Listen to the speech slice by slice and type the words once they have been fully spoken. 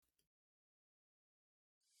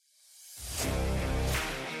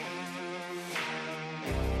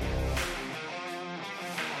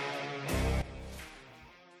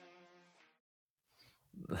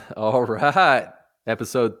All right.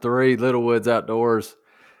 Episode 3, Little Woods Outdoors.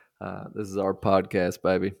 This is our podcast,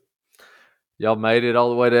 baby. Y'all made it all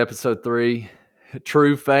the way to episode 3.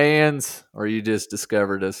 True fans, or you just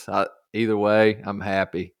discovered us. Either way, I'm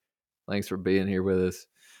happy. Thanks for being here with us.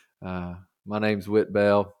 My name's Whitt.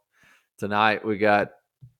 Tonight we got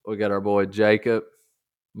our boy Jacob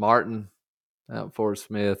Martin out in Fort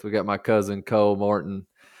Smith. We got my cousin Cole Martin.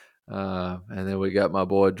 And then we got my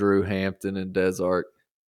boy Drew Hampton in Desart.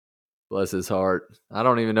 Bless his heart. I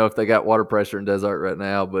don't even know if they got water pressure in Desert right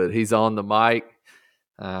now, but he's on the mic.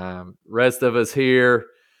 Rest of us here.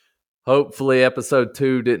 Hopefully, episode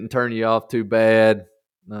 2 didn't turn you off too bad.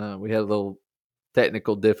 We had a little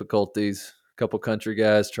technical difficulties. A couple country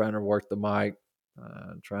guys trying to work the mic,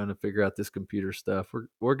 trying to figure out this computer stuff.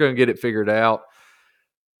 We're going to get it figured out.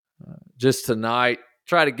 Just tonight,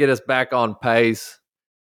 try to get us back on pace.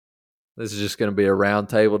 This is just going to be a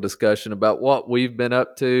roundtable discussion about what we've been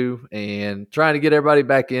up to and trying to get everybody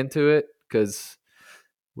back into it because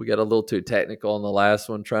we got a little too technical on the last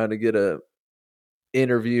one, trying to get a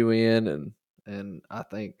interview in, and I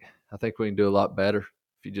think we can do a lot better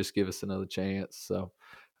if you just give us another chance. So,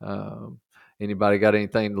 anybody got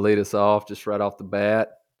anything to lead us off just right off the bat?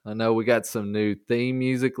 I know we got some new theme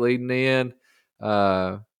music leading in.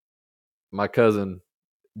 My cousin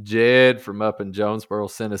Jed from up in Jonesboro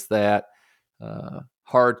sent us that.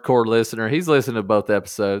 Hardcore listener. He's listened to both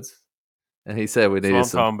episodes, and he said we needed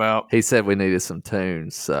some. He said we needed some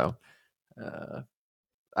tunes. So,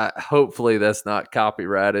 hopefully that's not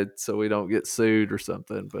copyrighted, so we don't get sued or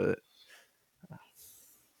something. But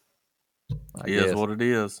I guess what it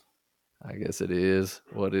is. I guess it is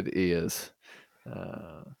what it is.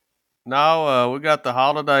 No, we got the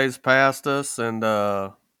holidays past us, and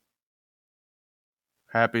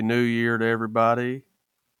Happy New Year to everybody.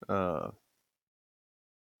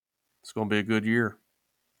 It's going to be a good year.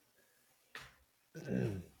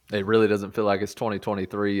 It really doesn't feel like it's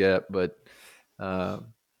 2023 yet, but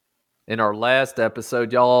in our last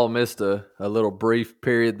episode, y'all all missed a little brief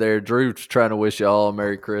period there. Drew's trying to wish y'all a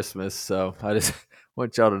Merry Christmas, so I just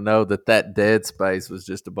want y'all to know that dead space was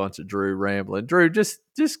just a bunch of Drew rambling. Drew, just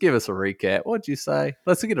give us a recap. What'd you say?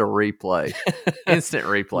 Let's get a replay. Instant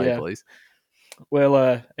replay, please.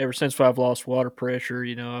 Well, ever since I've lost water pressure,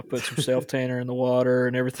 I put some self-tanner in the water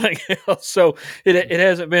and everything else. So it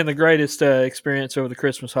hasn't been the greatest experience over the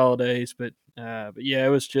Christmas holidays, but yeah, it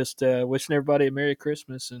was just wishing everybody a Merry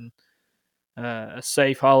Christmas and a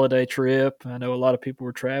safe holiday trip. I know a lot of people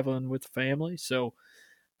were traveling with the family, so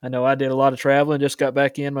I know I did a lot of traveling, just got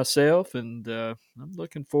back in myself, and I'm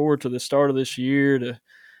looking forward to the start of this year to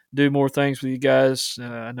do more things with you guys.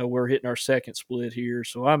 I know we're hitting our second split here,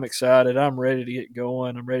 so I'm excited. I'm ready to get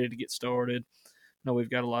going. I'm ready to get started. I know we've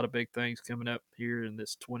got a lot of big things coming up here in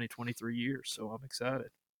this 2023 year, so I'm excited.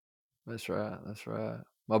 That's right.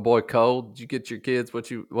 My boy Cole, did you get your kids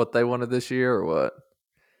what they wanted this year or what?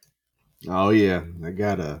 Oh yeah, they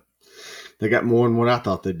got more than what I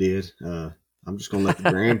thought they did. I'm just gonna let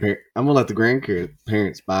the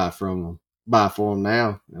grandparents buy for them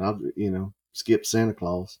now, and I'll skip Santa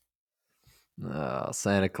Claus.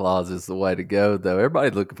 Santa Claus is the way to go, though.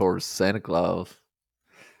 Everybody's looking forward to Santa Claus.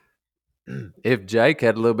 If Jake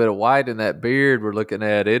had a little bit of white in that beard we're looking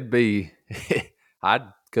at, it'd be I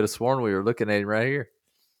could have sworn we were looking at him right here.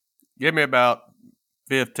 Give me about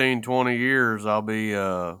 15, 20 years, I'll be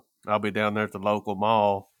down there at the local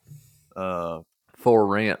mall. For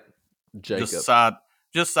rent, Jacob.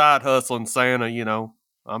 Just side hustling Santa,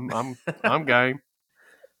 I'm game.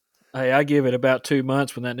 Hey, I give it about 2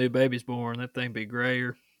 months when that new baby's born. That thing be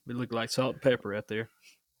grayer. It look like salt and pepper out there.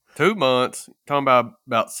 2 months? Talking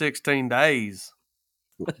about 16 days.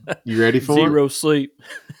 You ready for Zero sleep.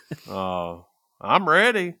 I'm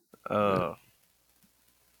ready. I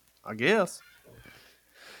guess.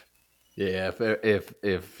 Yeah,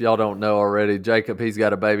 if y'all don't know already, Jacob, he's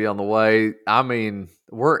got a baby on the way. I mean,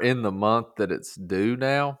 we're in the month that it's due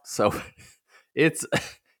now, so it's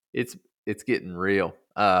getting real.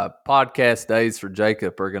 Podcast days for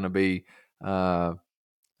Jacob are going to be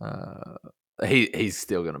he's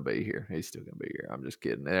still going to be here. He's still going to be here. I'm just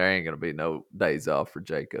kidding. There ain't going to be no days off for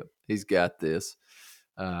Jacob. He's got this.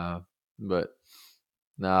 But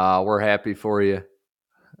nah, we're happy for you.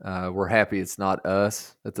 We're happy it's not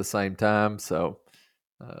us at the same time. So,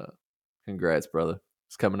 congrats, brother.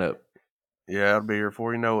 It's coming up. Yeah, I'll be here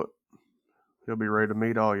before you know it. He'll be ready to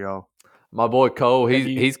meet all y'all. My boy Cole,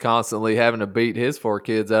 he's constantly having to beat his 4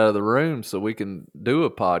 kids out of the room so we can do a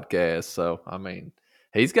podcast. So, I mean,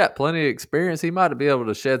 he's got plenty of experience. He might be able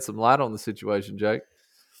to shed some light on the situation, Jake.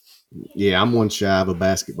 Yeah, I'm one shy of a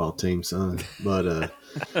basketball team, son. But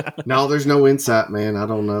no, there's no insight, man. I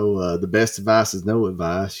don't know. The best advice is no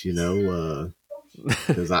advice,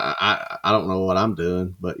 because I don't know what I'm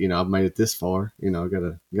doing, but I've made it this far. I got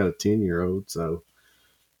a 10-year-old, so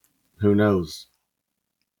who knows?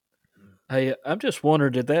 Hey, I'm just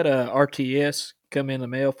wondering, did that RTS come in the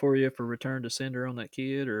mail for you for return to sender on that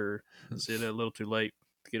kid, or is it a little too late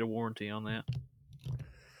to get a warranty on that?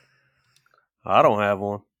 I don't have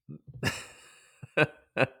one.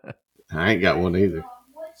 I ain't got one either.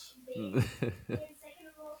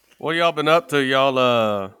 What y'all been up to?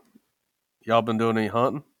 Y'all been doing any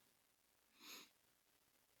hunting?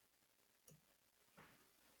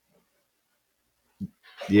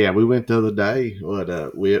 Yeah, we went the other day.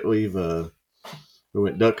 We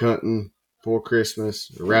went duck hunting for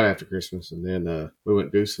Christmas, or right after Christmas, and then we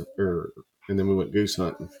went goose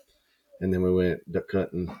hunting, and then we went duck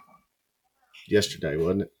hunting yesterday,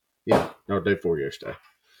 wasn't it? Yeah, no, day before yesterday.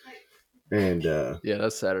 And Yeah,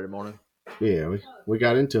 that's Saturday morning. yeah, we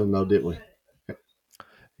got into them though, didn't we?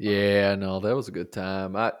 Yeah, no, that was a good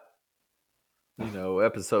time.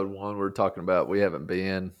 Episode 1 we're talking about, we haven't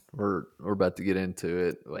been. We're about to get into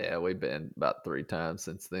it. Well, yeah, we've been about 3 times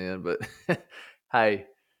since then, but hey,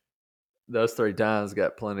 those 3 times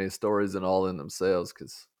got plenty of stories and all in themselves,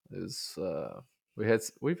 because is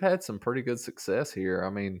we've had some pretty good success here. I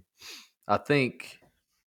mean, I think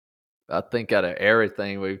out of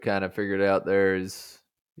everything we've kind of figured out, there is,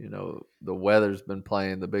 the weather's been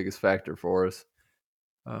playing the biggest factor for us.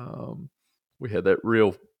 We had that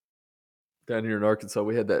real down here in Arkansas.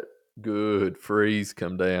 We had that good freeze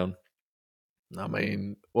come down. I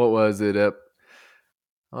mean, what was it up?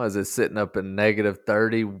 Was it sitting up in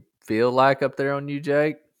 -30? Feel like up there on you,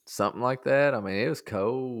 Jake? Something like that. I mean, it was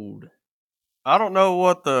cold. I don't know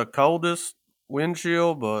what the coldest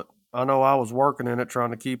windshield, but I know I was working in it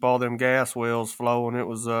trying to keep all them gas wells flowing. It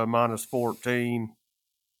was -14.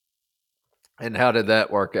 And how did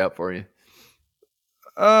that work out for you?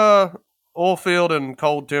 Oil field and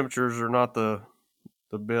cold temperatures are not the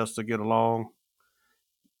best to get along.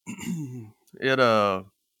 It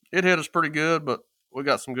hit us pretty good, but we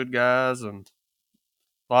got some good guys and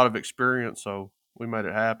a lot of experience, so we made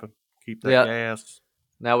it happen. Keep that Yeah. gas.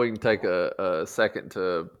 Now we can take a second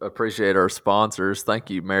to appreciate our sponsors. Thank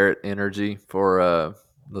you, Merit Energy, for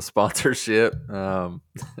the sponsorship.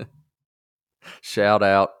 Shout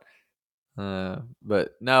out.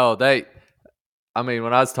 But no, I mean,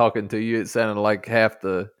 when I was talking to you, it sounded like half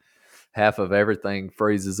of everything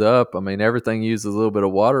freezes up. I mean, everything uses a little bit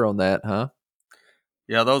of water on that, huh?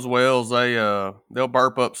 Yeah, those wells they'll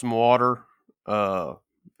burp up some water,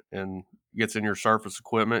 and gets in your surface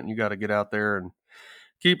equipment, and you got to get out there and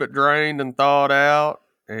keep it drained and thawed out,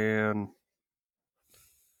 and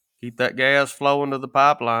keep that gas flowing to the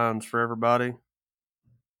pipelines for everybody.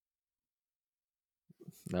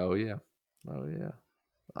 Oh yeah, oh yeah.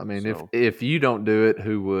 I mean, So if you don't do it,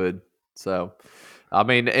 who would? So, I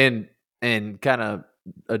mean, and kind of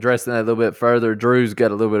addressing that a little bit further, Drew's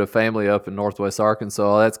got a little bit of family up in Northwest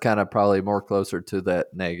Arkansas. That's kind of probably more closer to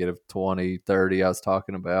that -20, 30 I was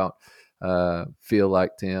talking about. Feel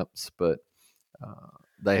like temps, but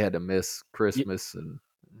they had to miss Christmas and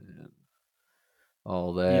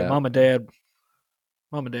all Yeah, that. mom and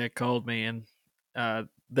dad called me, and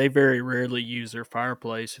they very rarely use their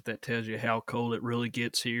fireplace. If that tells you how cold it really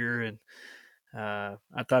gets here, and I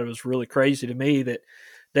thought it was really crazy to me that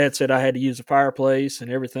dad said I had to use a fireplace and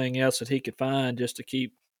everything else that he could find just to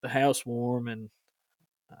keep the house warm, and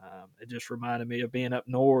it just reminded me of being up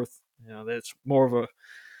north. That's more of a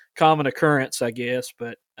common occurrence, I guess,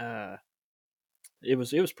 but it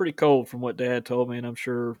was pretty cold from what Dad told me, and I'm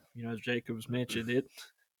sure as Jacob's mentioned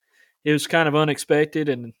it was kind of unexpected,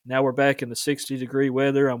 and now we're back in the 60-degree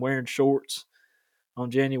weather. I'm wearing shorts on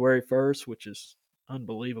January 1st, which is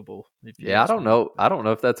unbelievable if you Yeah, I ask don't me. know. I don't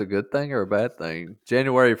know if that's a good thing or a bad thing.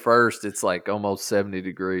 January 1st, it's like almost 70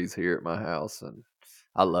 degrees here at my house, and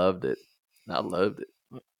I loved it. I loved it.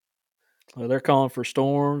 Well, they're calling for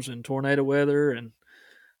storms and tornado weather, and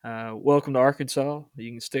welcome to Arkansas.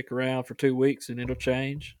 You can stick around for 2 weeks and it'll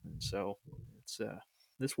change. And so it's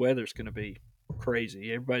this weather's going to be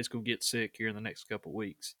crazy. Everybody's going to get sick here in the next couple of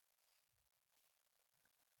weeks.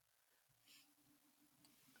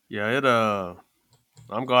 yeah,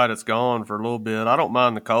 I'm glad it's gone for a little bit. I don't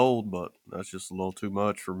mind the cold, but that's just a little too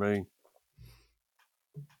much for me.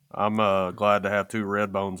 I'm glad to have 2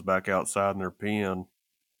 red bones back outside in their pen.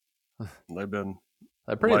 They've been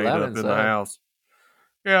They're pretty laid loud up in the inside. house.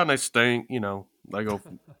 Yeah, and they stink. They go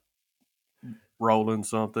rolling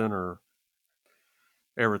something or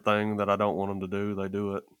everything that I don't want them to do. They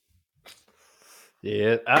do it.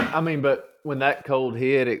 Yeah, I mean, but when that cold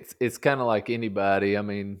hit, it's kind of like anybody. I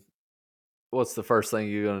mean, what's the first thing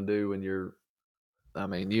you're gonna do when you're? I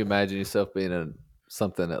mean, you imagine yourself being in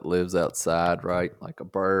something that lives outside, right? Like a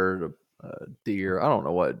bird, a deer. I don't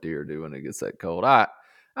know what deer do when it gets that cold. I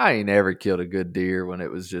ain't ever killed a good deer when it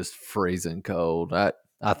was just freezing cold. I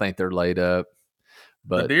think they're laid up,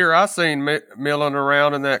 The but deer I seen milling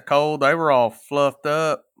around in that cold, they were all fluffed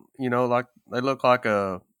up. Like they look like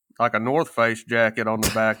a North Face jacket on the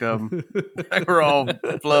back of them. They were all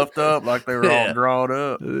fluffed up, like they were all yeah. drawn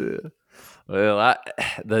up. Yeah. Well,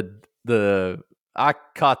 the I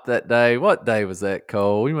caught that day. What day was that,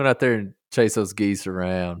 Cole? We went out there and chased those geese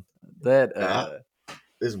around. That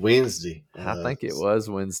It's Wednesday. I think it was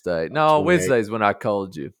Wednesday. No, 28. Wednesday's when I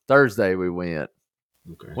called you. Thursday we went.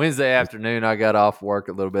 Okay. Wednesday afternoon I got off work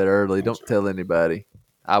a little bit early. That's Don't tell anybody.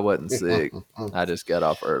 I wasn't sick. right. I just got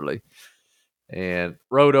off early and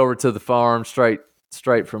rode over to the farm straight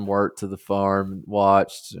from work to the farm and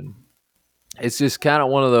watched, and it's just kind of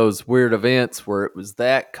one of those weird events where it was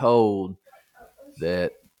that cold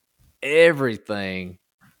that everything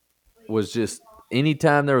was just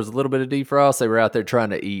anytime there was a little bit of defrost, they were out there trying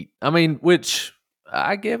to eat. I mean, which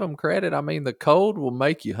I give them credit. I mean, the cold will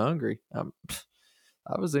make you hungry.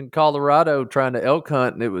 I was in Colorado trying to elk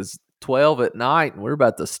hunt, and it was 12 at night, and we are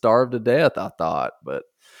about to starve to death, I thought. But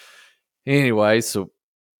anyway, so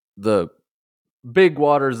the big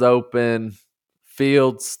water's open,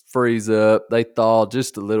 fields freeze up, they thaw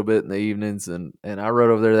just a little bit in the evenings, and I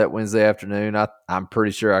rode over there that Wednesday afternoon. I'm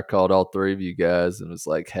pretty sure I called all three of you guys and was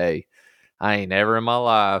like, hey, I ain't never in my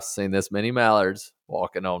life seen this many mallards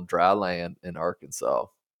walking on dry land in Arkansas.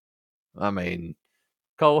 I mean,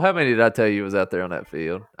 Cole, how many did I tell you was out there on that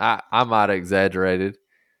field? I might have exaggerated.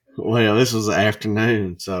 Well, this was the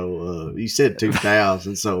afternoon, so you said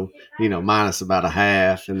 2,000, so minus about a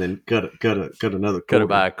half, and then cut another quarter. Cut it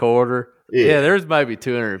by a quarter. Yeah, there's maybe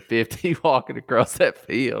 250 walking across that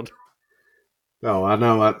field. Oh, I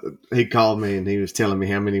know. He called me and he was telling me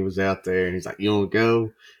how many was out there, and he's like, "You want to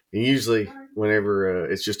go?" And usually, whenever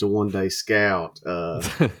it's just a 1 day scout,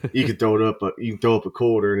 you can throw it up. You can throw up a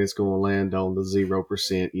quarter, and it's going to land on the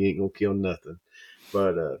 0%. You ain't gonna kill nothing.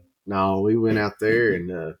 But no, we went out there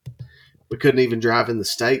and we couldn't even drive in the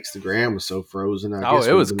stakes. The ground was so frozen. I guess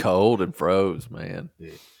it was cold and froze, man.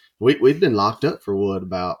 Yeah. We'd been locked up for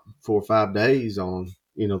about 4 or 5 days on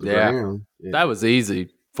the ground. Yeah. That was easy.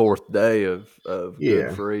 Fourth day of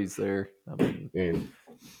good freeze there. I mean, and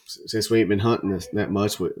since we ain't been hunting that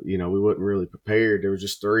much, we wasn't really prepared. There was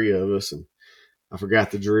just three of us, and I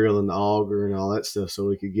forgot the drill and the auger and all that stuff so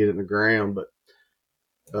we could get it in the ground. But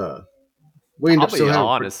we ended up still having.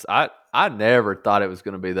 I'll be honest. I never thought it was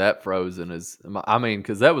going to be that frozen.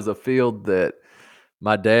 Because that was a field that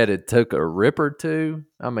my dad had took a ripper to.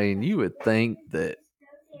 I mean, you would think that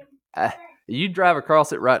you drive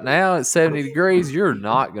across it right now at 70 degrees, you're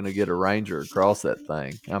not going to get a Ranger across that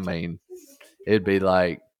thing. I mean, it'd be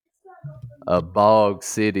like a bog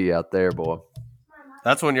city out there, boy.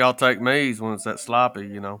 That's when y'all take me's when it's that sloppy,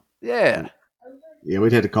 Yeah. Yeah,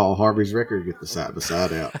 we'd had to call Harvey's Record to get the side by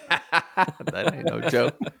side out. That ain't no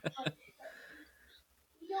joke.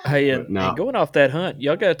 Hey, and going off that hunt,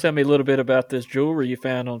 y'all got to tell me a little bit about this jewelry you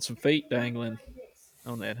found on some feet dangling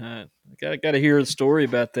on that hunt. I got to hear the story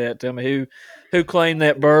about that. Tell me who claimed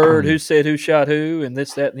that bird, who said who shot who, and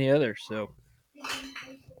this, that, and the other. So,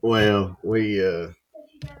 well, we've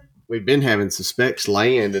been having suspects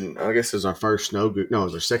land, and I guess it was our first snow group. No, it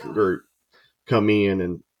was our second group come in,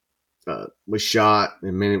 and we shot,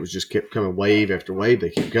 and man, it was just kept coming wave after wave. They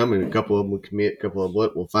kept coming. A couple of them would commit, a couple of them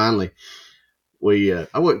would. Well, finally, we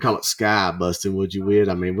I wouldn't call it sky busting, would you, Whitt?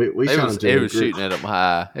 I mean, we shot into it was shooting at them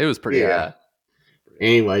high. It was pretty high.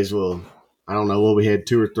 Anyways, well, I don't know. Well, we had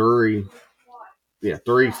two or three. Yeah,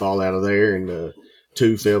 three fall out of there, and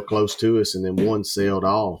two fell close to us, and then one sailed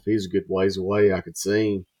off. He was a good ways away. I could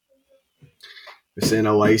see him. We sent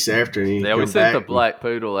Oasis after him. Yeah, we sent the black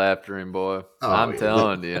poodle after him, boy. Oh, I'm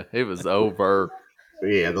telling you, it was over.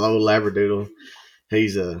 Yeah, the little Labradoodle.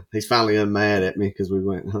 He's finally unmad at me because we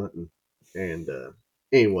went hunting, and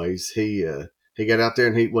anyways, he got out there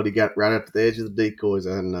and he got right up to the edge of the decoys,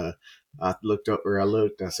 and I looked up where I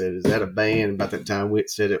looked. And I said, "Is that a band?" About that time, Whitt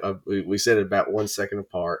said it. We said it about 1 second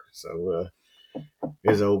apart. So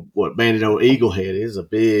his banded old eagle head. It was a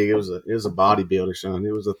bodybuilder, son.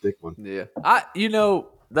 It was a thick one. Yeah,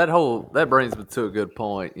 that brings me to a good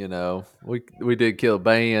point. We did kill a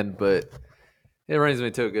band, but it brings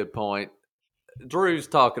me to a good point. Drew's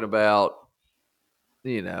talking about,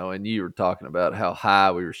 and you were talking about how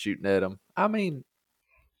high we were shooting at them. I mean,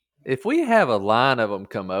 if we have a line of them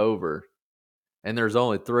come over, and there's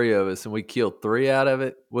only 3 of us, and we killed 3 out of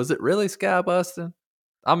it. Was it really sky busting?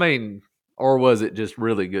 I mean, or was it just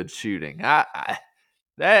really good shooting? I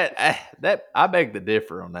beg to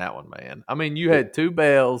differ on that one, man. I mean, you had 2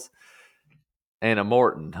 bells and a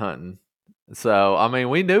Morton hunting. So, I mean,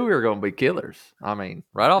 we knew we were going to be killers. I mean,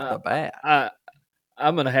 right off the bat.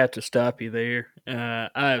 I'm gonna have to stop you there. I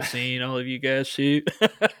have seen all of you guys shoot,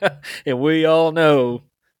 and we all know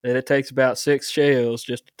that it takes about 6 shells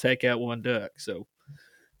just to take out one duck. So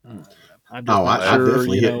I'm just not I sure.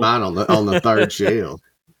 definitely hit mine on the 3rd shell.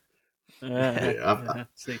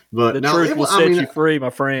 See, But the no, truth will set you free, my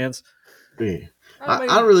friends. Yeah.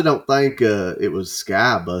 I really don't think it was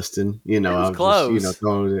sky busting. You know, It was I was close. just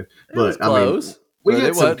throwing it. It was But I close, mean, we but had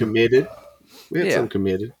it some wasn't. committed. We had Yeah. some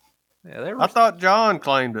committed. Yeah, I thought John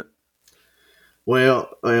claimed it.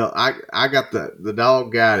 Well, I got the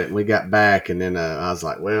dog got it, and we got back, and then I was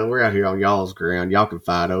like, well, we're out here on y'all's ground, y'all can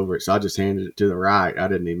fight over it. So I just handed it to the right. I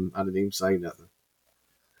didn't even say nothing.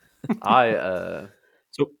 I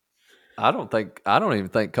don't even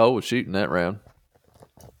think Cole was shooting that round.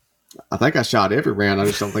 I think I shot every round. I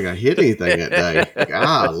just don't think I hit anything that day.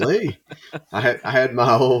 Golly, I had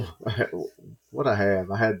my old what I have.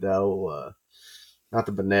 I had the old not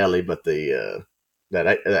the Benelli, but the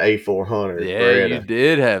A400. Yeah, you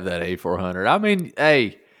did have that A400. I mean,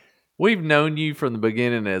 hey, we've known you from the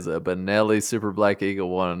beginning as a Benelli Super Black Eagle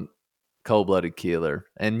 1 cold-blooded killer,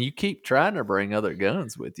 and you keep trying to bring other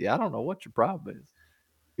guns with you. I don't know what your problem is.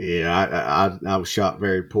 Yeah, I was shot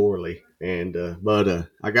very poorly, and but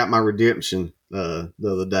I got my redemption the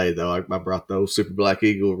other day though. I brought the old Super Black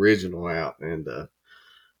Eagle original out, and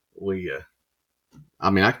I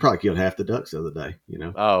mean, I probably killed half the ducks the other day. You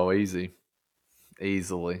know. Oh, easily,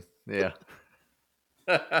 yeah.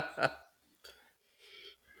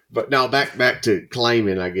 But now back to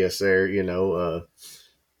claiming, I guess there. You know,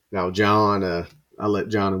 now John, I let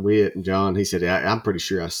John and Whitt, and John, he said, I'm pretty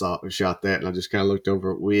sure I shot that, and I just kind of looked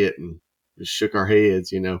over at Whitt and just shook our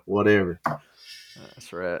heads. You know, whatever.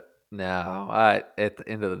 That's right. No, at the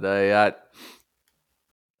end of the day,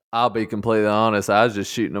 I'll be completely honest. I was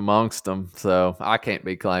just shooting amongst them, so I can't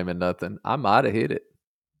be claiming nothing. I might have hit it.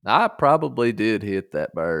 I probably did hit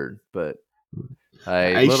that bird, but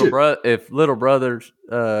hey, if little brother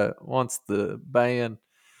wants the band,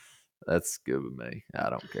 that's good with me. I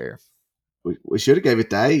don't care. We should have gave it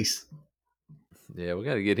to Ace. Yeah, we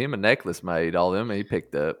got to get him a necklace made. All them he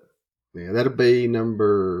picked up. Yeah, that'll be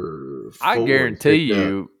number 4. I guarantee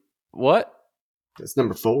you what? That's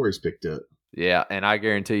number 4 he's picked up. Yeah, and I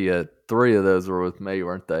guarantee you 3 of those were with me,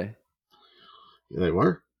 weren't they? Yeah, they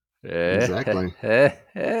were. Yeah, exactly.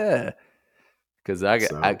 Yeah,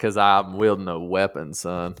 because I'm wielding a weapon,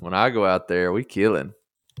 son. When I go out there, we killing.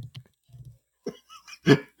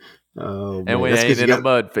 Oh, and man. we ain't in a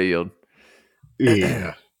mud field.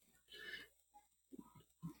 Yeah.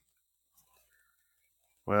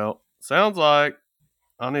 Well, sounds like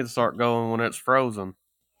I need to start going when it's frozen.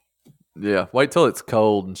 Yeah, wait till it's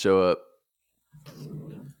cold and show up.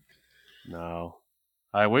 No.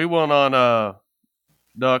 Hey, we went on a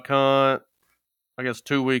duck hunt, I guess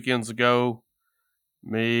 2 weekends ago.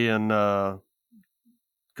 Me and a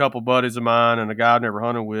couple buddies of mine and a guy I've never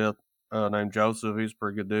hunted with named Joseph. He's a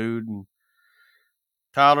pretty good dude. And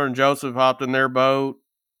Tyler and Joseph hopped in their boat,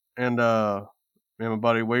 and me and my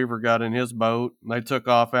buddy Weaver got in his boat, and they took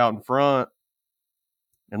off out in front.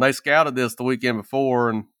 And they scouted this the weekend before,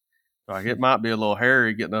 and like it might be a little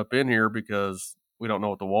hairy getting up in here because we don't know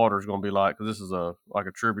what the water is going to be like, because this is like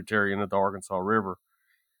a tributary into the Arkansas River.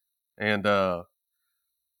 And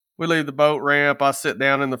we leave the boat ramp. I sit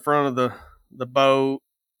down in the front of the boat,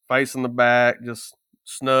 facing the back, just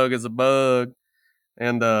snug as a bug.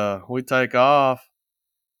 And we take off.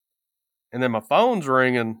 And then my phone's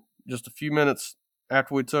ringing just a few minutes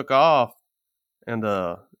after we took off. And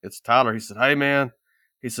it's Tyler. He said, "Hey, man."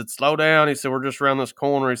 He said, "Slow down." He said, "We're just around this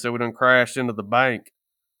corner." He said, "We done crashed into the bank."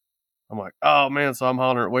 I'm like, "Oh, man." So I'm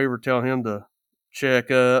hollering at Weaver, telling him to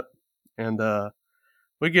check up. And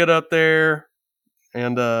we get up there,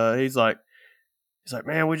 and he's like,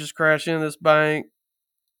 "Man, we just crashed into this bank."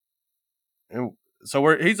 And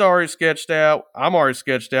so he's already sketched out. I'm already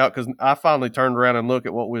sketched out because I finally turned around and looked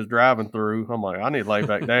at what we was driving through. I'm like, I need to lay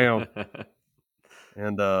back down.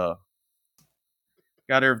 And got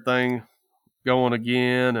everything going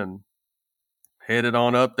again and headed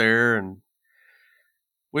on up there. And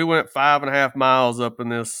we went 5.5 miles up in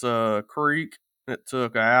this creek. It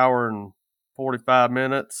took an hour and 45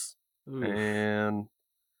 minutes. Oof. And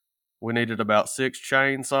we needed about 6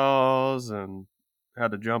 chainsaws and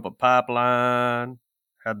had to jump a pipeline,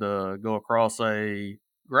 had to go across a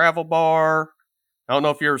gravel bar. I don't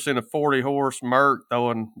know if you ever seen a 40-horse Merc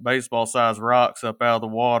throwing baseball-sized rocks up out of the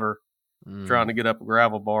water, trying to get up a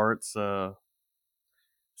gravel bar. It's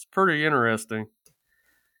pretty interesting.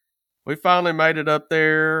 We finally made it up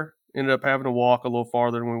there. Ended up having to walk a little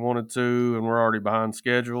farther than we wanted to, and we're already behind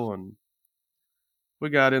schedule. And we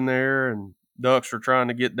got in there, and ducks were trying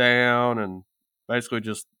to get down, and basically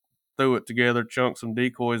just threw it together, chunked some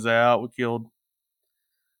decoys out. We killed,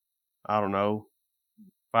 I don't know,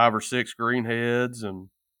 5 or 6 greenheads, and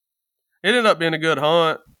it ended up being a good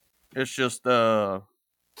hunt. It's just hard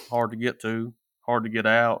to get to, hard to get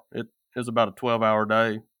out. It was about a 12-hour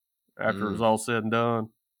day after it was all said and done.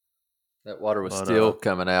 That water was still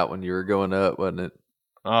coming out when you were going up, wasn't it?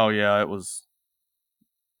 Oh, yeah, it was.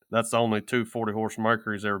 That's the only 2 40-horse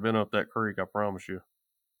Mercury's ever been up that creek, I promise you.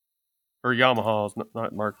 Or Yamahas,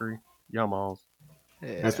 not Mercury, Yamahas.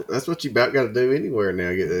 Yeah. That's what you about got to do anywhere now.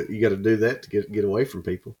 You got to do that to get away from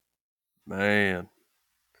people. Man.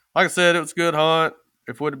 Like I said, it was a good hunt.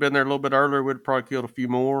 If we'd have been there a little bit earlier, we'd have probably killed a few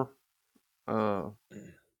more. But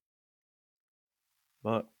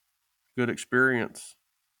good experience.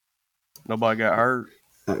 Nobody got hurt.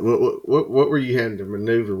 What were you having to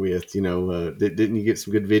maneuver with? Didn't you get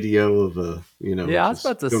some good video of Yeah, I was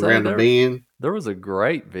about to say around the bend? There was a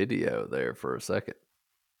great video there for a second.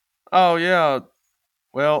 Oh yeah,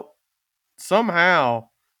 well, somehow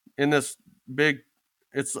in this big,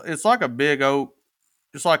 it's like a big oak,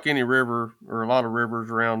 just like any river or a lot of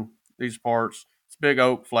rivers around these parts. It's big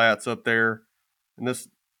oak flats up there, and this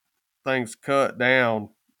thing's cut down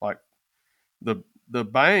like the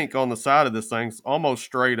bank on the side of this thing's almost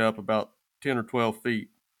straight up about 10 or 12 feet.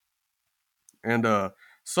 And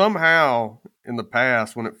somehow in the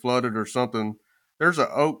past when it flooded or something, there's an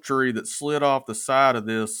oak tree that slid off the side of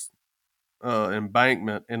this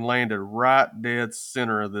embankment and landed right dead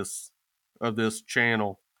center of this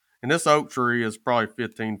channel. And this oak tree is probably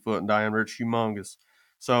 15 foot in diameter. It's humongous.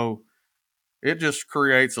 So it just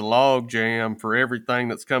creates a log jam for everything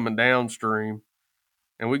that's coming downstream.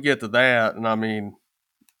 And we get to that, and I mean,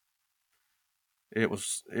 it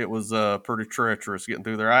was pretty treacherous getting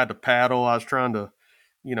through there. I had to paddle. I was trying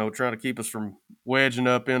to keep us from wedging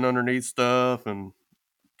up in underneath stuff and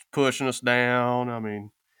pushing us down. I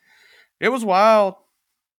mean, it was wild.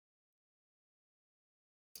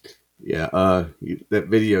 Yeah, that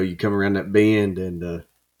video, you come around that bend and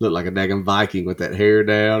look like a daggone Viking with that hair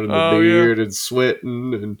down and the beard and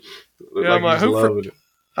sweating and look like he's loving it.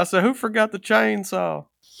 I said, who forgot the chainsaw?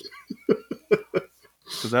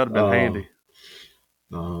 Because that would have been handy.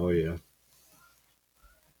 Oh yeah,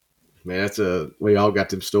 man, we all got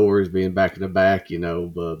them stories being back in the back,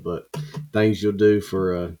 but things you'll do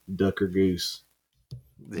for a duck or goose.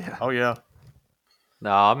 Yeah. Oh yeah.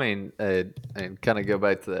 No, I mean, and kind of go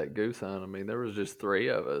back to that goose hunt. I mean, there was just 3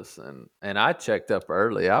 of us, and I checked up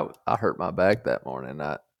early. I hurt my back that morning.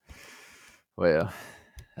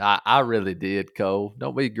 I really did, Cole.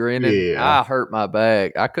 Don't be grinning. Yeah. I hurt my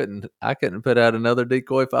back. I couldn't put out another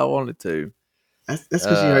decoy if I wanted to. That's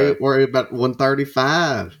because you worry about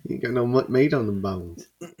 135. You ain't got no meat on them bones.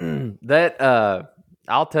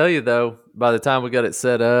 I'll tell you though, by the time we got it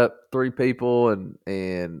set up, 3 people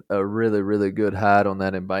and a really, really good hide on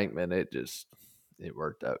that embankment, it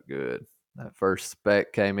worked out good. That first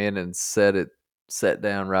spec came in and set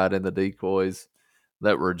down right in the decoys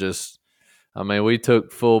that were just, I mean, we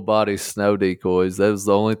took full body snow decoys. That was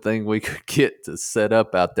the only thing we could get to set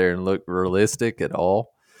up out there and look realistic at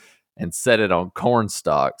all, and set it on corn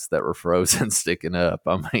stalks that were frozen sticking up.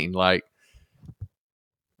 I mean, like,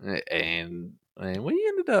 and we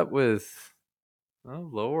ended up with, oh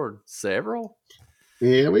Lord, several.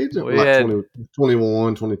 Yeah, we had like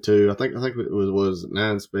 21, 22. I think it was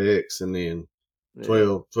 9 specs and then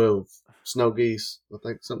 12 snow geese. I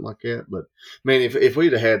think something like that. But man, if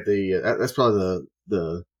we'd have had that's probably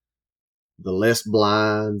the less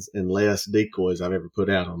blinds and less decoys I've ever put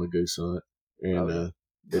out on a goose hunt, and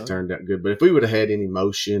it turned out good. But if we would have had any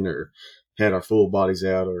motion or had our full bodies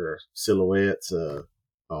out or our silhouettes,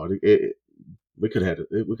 we could have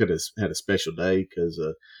had a special day because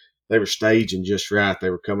they were staging just right. They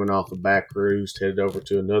were coming off a back roost, headed over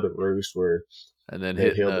to another roost where and then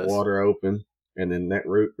they held the water open, and then that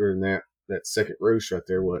root or that second roost right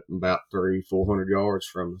there, about 300-400 yards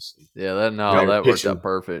from us. Yeah, that worked out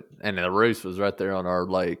perfect. And the roost was right there on our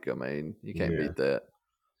lake. I mean, you can't beat that.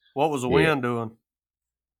 What was the wind doing?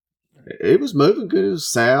 It was moving good. It was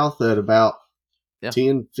south at about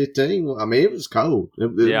 10, 15. I mean, it was cold. I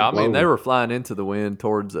mean, they were flying into the wind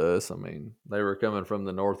towards us. I mean, they were coming from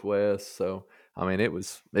the northwest. So, I mean,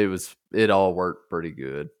 it all worked pretty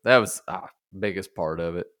good. That was the biggest part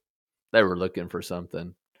of it. They were looking for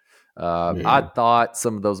something. I thought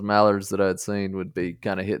some of those mallards that I'd seen would be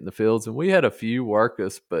kind of hitting the fields, and we had a few work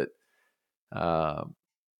us, but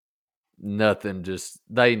nothing. Just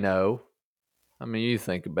they know. I mean, you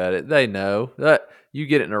think about it. They know that you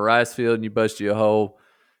get it in a rice field and you bust you a hole.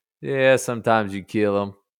 Yeah, sometimes you kill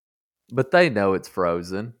them, but they know it's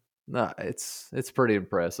frozen. No, it's pretty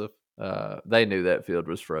impressive. They knew that field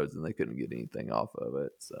was frozen. They couldn't get anything off of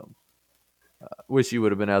it. So, wish you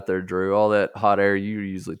would have been out there, Drew. All that hot air you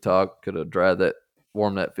usually talk could have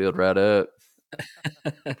warmed that field right up.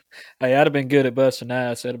 Hey, I'd have been good at busting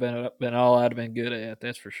ice. That'd have been all I'd have been good at.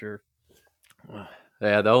 That's for sure.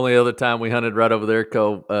 Yeah, the only other time we hunted right over there,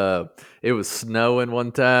 Cole, it was snowing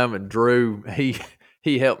one time, and Drew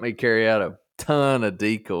he helped me carry out a ton of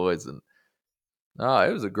decoys, and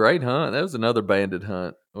it was a great hunt. That was another banded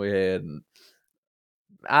hunt we had, and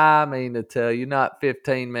I mean to tell you, not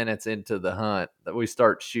 15 minutes into the hunt that we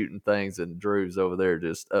start shooting things, and Drew's over there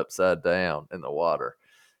just upside down in the water,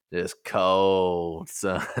 just cold,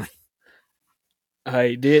 son.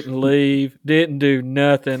 Hey, didn't leave, didn't do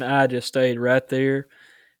nothing. I just stayed right there,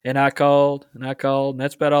 and I called, and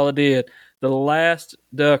that's about all I did. The last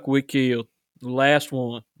duck we killed, the last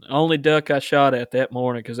one, the only duck I shot at that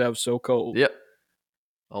morning because I was so cold. Yep,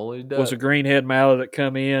 only duck was a greenhead mallard that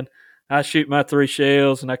come in. I shoot my 3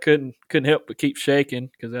 shells, and I couldn't help but keep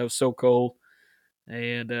shaking because I was so cold.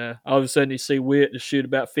 And all of a sudden, you see Whitt just shoot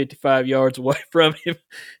about 55 yards away from him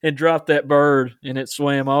and drop that bird, and it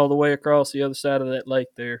swam all the way across the other side of that lake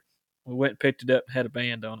there. We went and picked it up and had a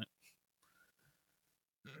band on it.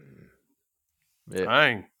 Yeah.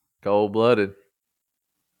 Dang. Cold-blooded.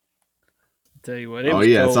 Tell you what, it was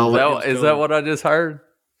cold. It's all Is that what I just heard?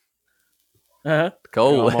 Uh-huh.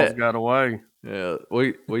 Cold. Almost got away. Yeah,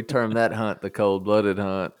 we term that hunt the cold-blooded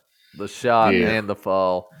hunt, the shot and the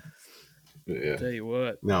fall. Yeah. Tell you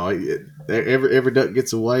what. No, every duck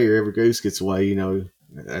gets away or every goose gets away. You know,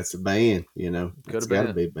 that's a band. You know, it's got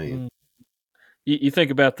to be a band. You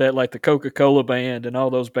think about that, like the Coca-Cola band and all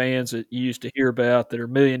those bands that you used to hear about that are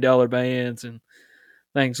 $1 million bands and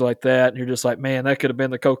things like that. And you're just like, man, that could have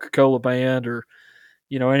been the Coca-Cola band or,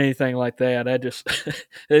 you know, anything like that. That just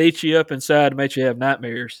it eats you up inside and makes you have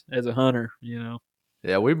nightmares as a hunter, you know.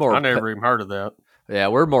 Yeah, I never even heard of that. Yeah,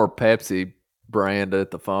 we're more Pepsi brand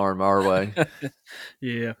at the farm our way.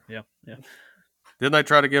 Yeah. Didn't they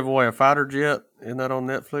try to give away a fighter jet? Isn't that on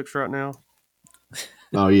Netflix right now?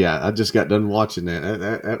 Oh yeah, I just got done watching that.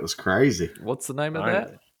 That was crazy. What's the name of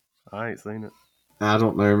that? I ain't seen it. I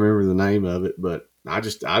don't remember the name of it, but I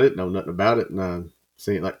didn't know nothing about it, and I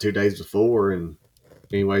seen it like 2 days before. And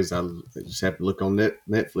anyways, I just happened to look on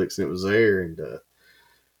Netflix, and it was there, and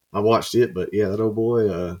I watched it. But yeah, that old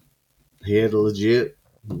boy, he had a legit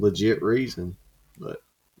reason. But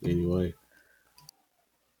anyway,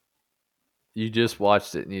 You just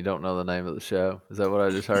watched it and you don't know the name of the show. Is that what I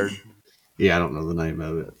just heard? yeah, I don't know the name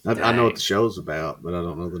of it. I know what the show's about, but I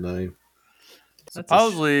don't know the name.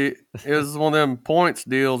 Supposedly, it was one of them points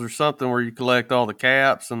deals or something where you collect all the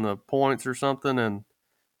caps and the points or something, and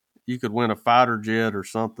you could win a fighter jet or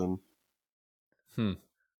something.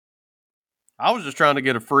 I was just trying to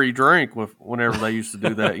get a free drink whenever they used to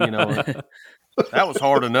do that. You know, that was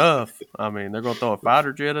hard enough. I mean, they're going to throw a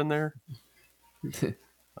fighter jet in there.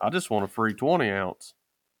 I just want a free 20-ounce.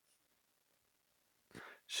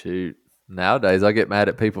 Shoot. Nowadays, I get mad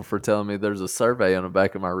at people for telling me there's a survey on the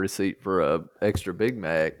back of my receipt for a extra Big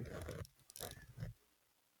Mac.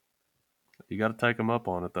 You got to take them up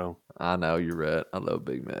on it, though. I know, you're right. I love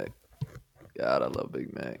Big Mac. God, I love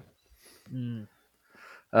Big Mac. You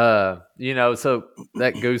know, so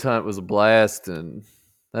that goose hunt was a blast, and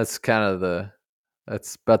that's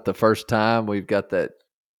that's about the first time we've got that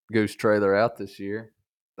goose trailer out this year.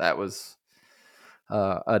 That was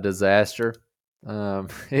a disaster.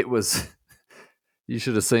 It was. You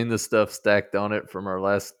should have seen the stuff stacked on it from our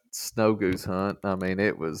last snow goose hunt. I mean,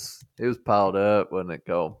 it was piled up, wasn't it,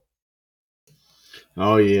 Cole?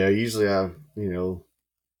 Oh yeah, usually 2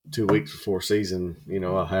 weeks before season,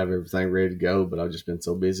 I'll have everything ready to go. But I've just been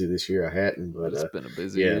so busy this year, I hadn't. But it's been a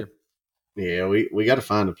busy year. Yeah, we got to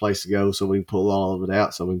find a place to go so we can pull all of it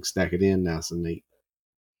out so we can stack it in nice and neat.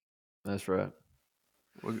 That's right.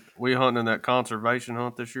 We hunting that conservation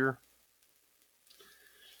hunt this year?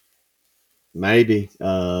 Maybe.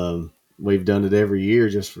 We've done it every year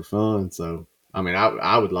just for fun. So, I mean,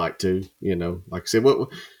 I would like to, like I said,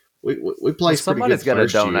 we placed somebody's got to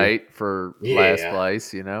donate year. for last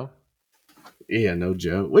place, Yeah, no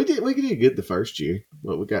joke. We did good the first year,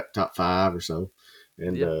 but we got top 5 or so,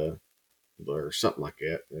 and or something like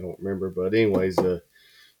that. I don't remember, but anyways,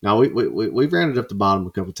 no, we've rounded up the bottom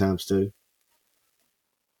a couple times too.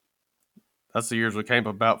 That's the years we came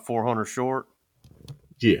about 400 short.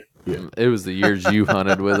 Yeah, yeah. It was the years you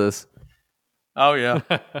hunted with us. Oh yeah,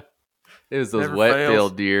 It was those Never wet fails.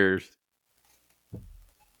 field years.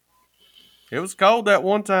 it was cold that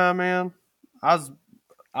one time, man. I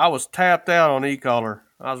was tapped out on e-collar.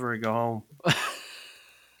 I was ready to go home.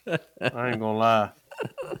 I ain't gonna lie.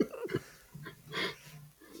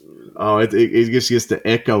 Oh, it just gets the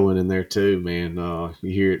echoing in there too, man.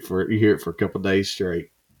 You hear it for a couple days straight.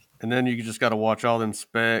 And then you just got to watch all them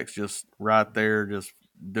specs just right there, just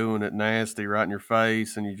doing it nasty right in your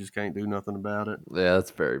face, and you just can't do nothing about it. Yeah,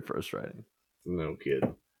 that's very frustrating. No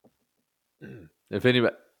kidding. If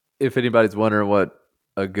anybody's wondering what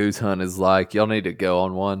a goose hunt is like, y'all need to go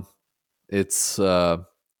on one. It's one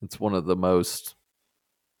of the most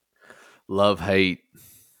love-hate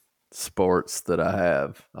sports that I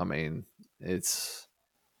have. I mean, it's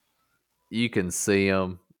you can see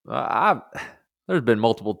them. There's been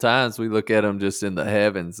multiple times we look at them just in the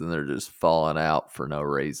heavens and they're just falling out for no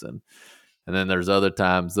reason. And then there's other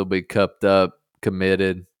times they'll be cupped up,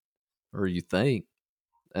 committed, or you think,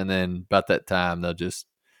 and then about that time they'll just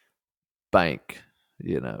bank.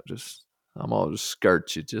 Just I'm gonna just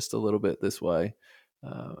skirt you just a little bit this way,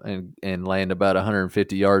 and land about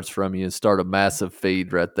 150 yards from you and start a massive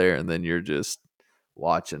feed right there, and then you're just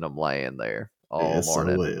watching them laying there all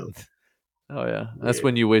morning. SOL. Oh yeah, that's Yeah.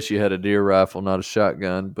 when you wish you had a deer rifle, not a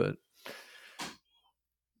shotgun, but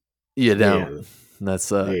you don't. Yeah. That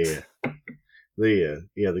sucks. Yeah.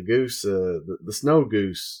 The goose, the snow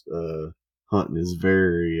goose hunting is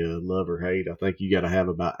very love or hate. I think you got to have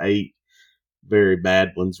about 8 very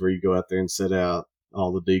bad ones where you go out there and set out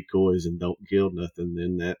all the decoys and don't kill nothing.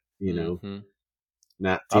 Then that Mhm.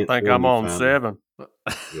 not I 10th think one I'm you on find 7.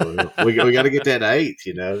 we got to get that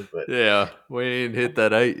 8th, but Yeah, we ain't hit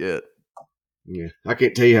that 8 yet. yeah, I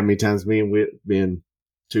can't tell you how many times me and Whit been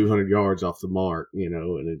 200 yards off the mark,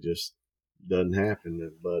 and it just doesn't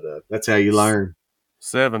happen. But that's how you learn.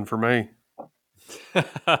 7 for me.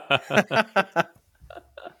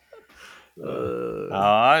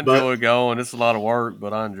 I enjoy going. It's a lot of work,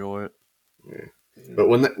 but I enjoy it. Yeah. But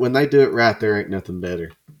when they do it right, there ain't nothing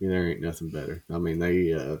better. There ain't nothing better. I mean,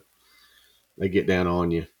 they get down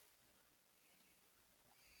on you.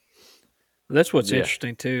 That's what's Yeah.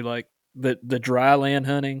 interesting too. Like the dry land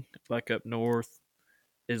hunting, like up north,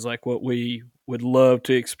 is like what we would love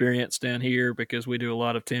to experience down here because we do a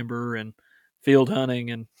lot of timber and field hunting,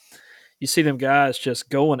 and you see them guys just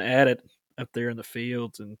going at it up there in the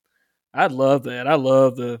fields, and I love that. I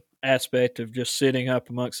love the aspect of just sitting up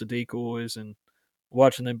amongst the decoys and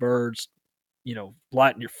watching them birds,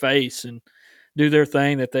 light in your face and do their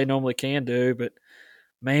thing that they normally can do. But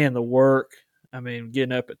man, the work. I mean,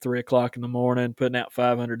 getting up at 3 o'clock in the morning, putting out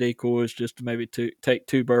 500 decoys just to maybe take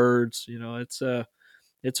 2 birds. It's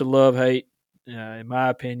a love hate, in my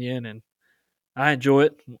opinion, and I enjoy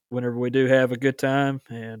it whenever we do have a good time.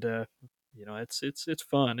 And it's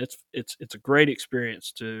fun. It's a great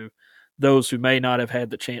experience to those who may not have had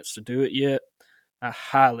the chance to do it yet. I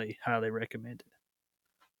highly, highly recommend it.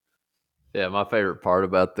 Yeah, my favorite part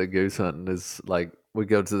about the goose hunting is like we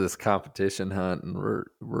go to this competition hunt and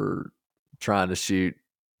we're trying to shoot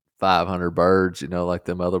 500 birds, like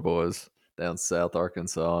them other boys down South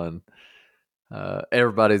Arkansas, and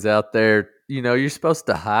everybody's out there. You're supposed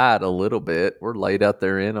to hide a little bit. We're laid out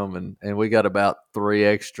there in them, and we got about 3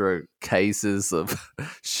 extra cases of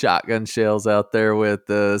shotgun shells out there with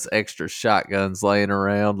us, extra shotguns laying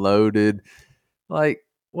around loaded. Like,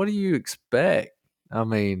 what do you expect? I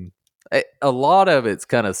mean, a lot of it's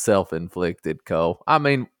kind of self-inflicted, Cole. I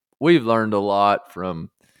mean, we've learned a lot from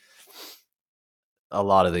a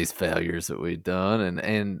lot of these failures that we've done,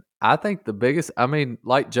 and I think the biggest, I mean,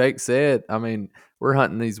 like Jake said, I mean, we're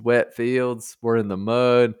hunting these wet fields, we're in the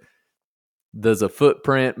mud. Does a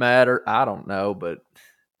footprint matter? I don't know, but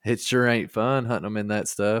it sure ain't fun hunting them in that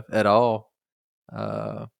stuff at all.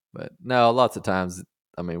 But no, lots of times,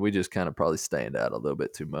 I mean, we just kind of probably stand out a little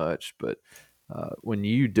bit too much. But when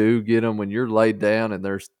you do get them, when you're laid down and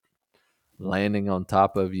they're landing on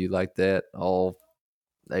top of you like that, all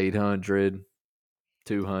 800,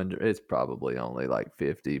 200, it's probably only like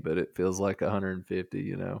 50, but it feels like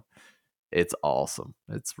 150, It's awesome.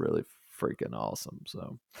 It's really freaking awesome.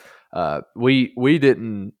 So we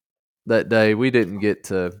didn't, that day, we didn't get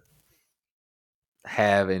to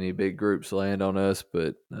have any big groups land on us,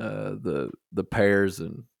 but the pairs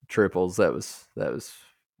and triples, that was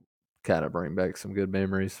kind of bring back some good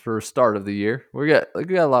memories for start of the year. We got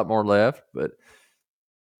a lot more left, but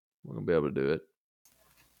we're gonna be able to do it.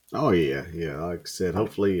 Oh yeah. Like I said,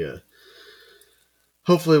 hopefully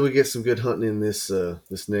hopefully we get some good hunting in this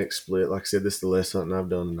next split. Like I said, this is the last hunting I've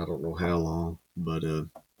done in I don't know how long, but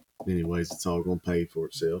anyways, it's all going to pay for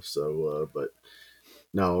itself. So, but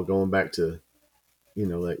no, going back to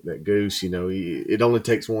that goose. It only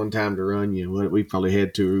takes one time to run you. We probably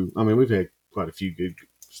had two. I mean, we've had quite a few good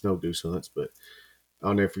snow goose hunts, but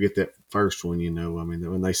I'll never forget that first one. I mean,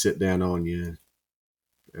 when they sit down on you,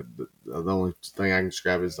 the only thing I can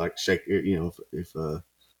describe is like shake. If a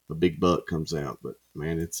big buck comes out, but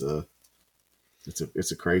man, it's a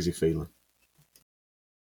crazy feeling.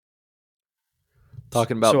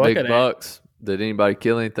 Talking about So I big got bucks, did anybody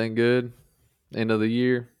kill anything good end of the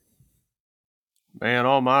year? Man,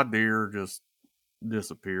 all my deer just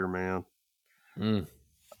disappear, man. Mm.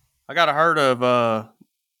 I got a herd of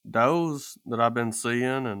does that I've been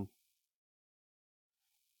seeing, and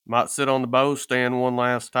might sit on the bow stand one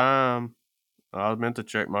last time. I meant to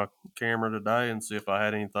check my camera today and see if I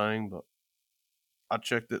had anything, but I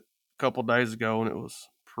checked it a couple days ago and it was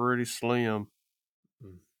pretty slim.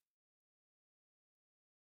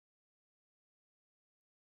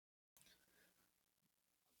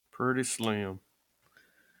 Pretty slim.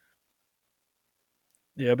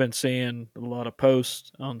 Yeah, I've been seeing a lot of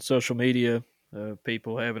posts on social media of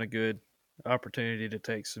people having a good opportunity to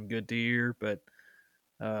take some good deer, but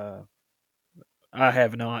uh, I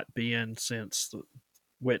have not been since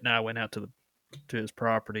Whitt and I went out to his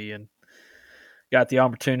property and got the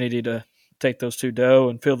opportunity to take those two doe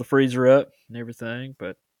and fill the freezer up and everything.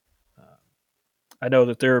 But uh, I know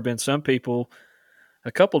that there have been some people,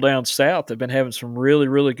 a couple down south, that have been having some really,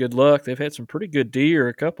 really good luck. They've had some pretty good deer.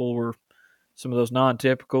 A couple were some of those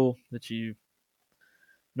non-typical that you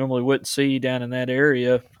normally wouldn't see down in that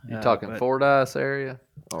area. You talking But Fordyce area,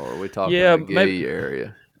 or are we talking yeah, the maybe Gee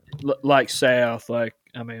area? like south, like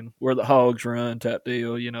I mean, where the hogs run type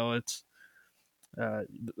deal. It's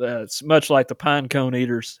much like the pine cone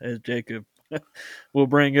eaters, as Jacob will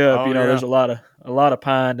bring up. Oh, There's yeah. a lot of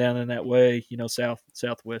pine down in that way.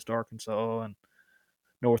 Southwest Arkansas and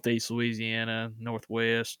northeast Louisiana,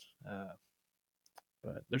 northwest.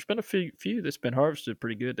 But there's been a few that's been harvested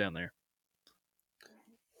pretty good down there.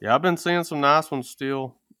 Yeah, I've been seeing some nice ones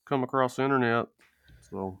still come across the internet.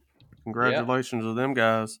 So congratulations to them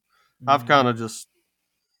guys. I've kind of Mm-hmm. just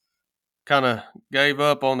gave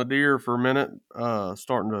up on the deer for a minute,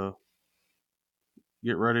 starting to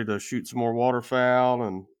get ready to shoot some more waterfowl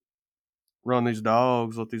and run these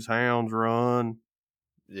dogs, let these hounds run.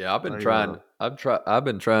 Yeah, I've been They trying. I've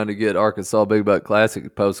been trying to get Arkansas Big Buck Classic to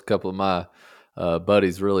post a couple of my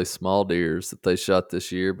buddies' really small deers that they shot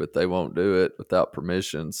this year, but they won't do it without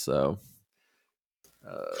permission. So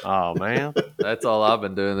oh man. that's all I've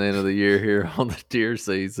been doing the end of the year here on the deer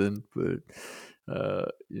season. But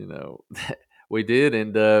we did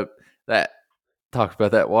end up that talk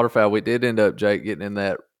about that waterfowl. We did end up, Jake, getting in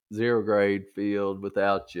that 0 grade field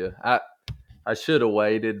without you. I should have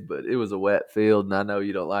waited, but it was a wet field, and I know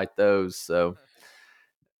you don't like those. So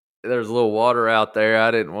there's a little water out there.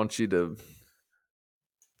 I didn't want you to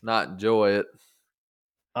not enjoy it.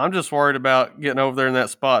 I'm just worried about getting over there in that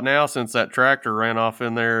spot now since that tractor ran off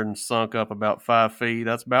in there and sunk up about 5 feet.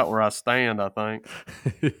 That's about where I stand, I think.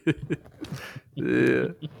 Yeah.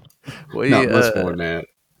 We Not much more than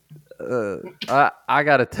that. I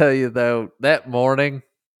got to tell you though, that morning,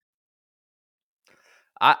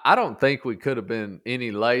 I don't think we could have been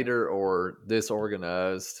any later or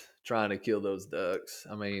disorganized trying to kill those ducks.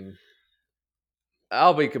 I mean,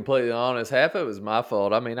 I'll be completely honest. Half of it was my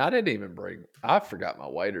fault. I mean, I forgot my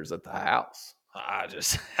waders at the house. I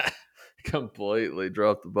just completely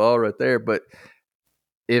dropped the ball right there. But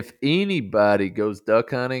if anybody goes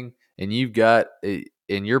duck hunting and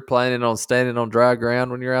and you're planning on standing on dry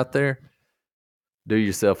ground when you're out there, do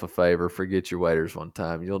yourself a favor. Forget your waders one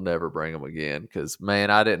time. You'll never bring them again. Because,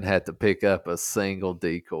 man, I didn't have to pick up a single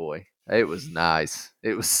decoy. It was nice.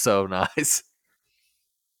 It was so nice.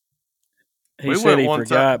 He We said went he one time.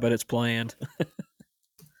 forgot, but it's planned.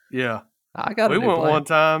 Yeah. I got a We new went plan. one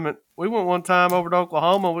time. We went one time over to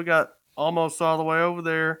Oklahoma. We got almost all the way over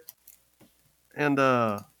there, and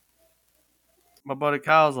my buddy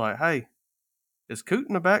Kyle's like, "Hey, is Coot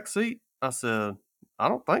in the back seat?" I said, "I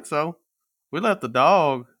don't think so. We left the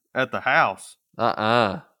dog at the house."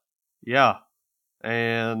 Uh-uh. Yeah,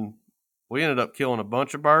 and we ended up killing a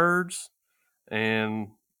bunch of birds, and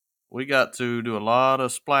we got to do a lot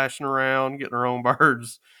of splashing around, getting our own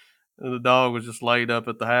birds, and the dog was just laid up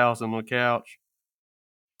at the house on the couch.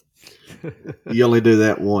 You only do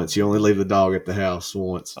that once. You only leave the dog at the house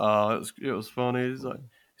once. It was funny. He's like,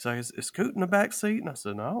 is Coot in the back seat? And I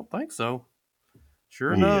said, no, I don't think so.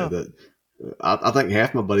 Sure Yeah, enough. I think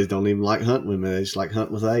half my buddies don't even like hunting with me. They just like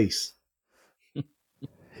hunting with Ace.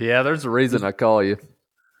 Yeah, there's a reason I call you.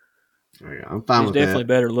 Oh, yeah, I'm fine He's with definitely that.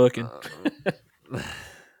 better looking.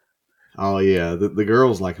 Oh yeah, the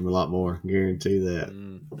girls like him a lot more. Guarantee that.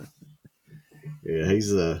 Mm, Yeah, for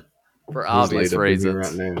he's laid obvious up in here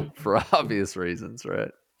right reasons. now. For obvious reasons,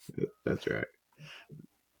 right? That's right.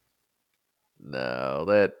 No,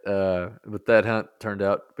 but that hunt turned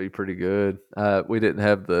out to be pretty good. We didn't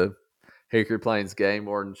have the Hickory Plains game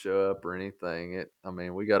warden show up or anything.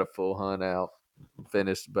 We got a full hunt out.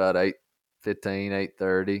 Finished about 8:15,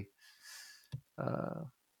 8:30. That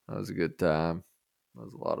was a good time. That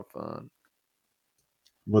was a lot of fun.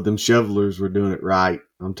 But them shovelers were doing it right.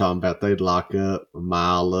 I'm talking about they'd lock up a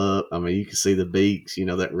mile up. I mean, you could see the beaks,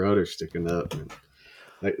 that rudder sticking up. And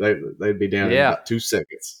they'd be down in Yeah. about 2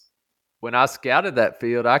 seconds. When I scouted that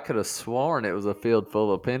field, I could have sworn it was a field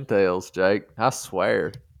full of pintails, Jake. I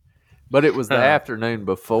swear. But it was the afternoon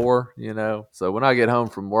before, So when I get home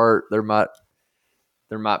from work, there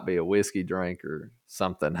might be a whiskey drink or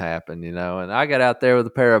something happen, And I got out there with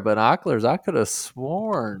a pair of binoculars. I could have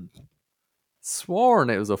sworn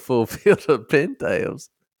it was a full field of pintails.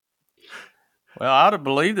 Well, I'd have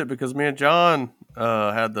believed it because me and John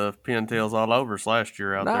had the pintails all over us last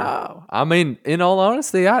year out there. No, in all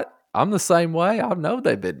honesty, I'm the same way. I know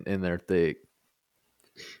they've been in there thick.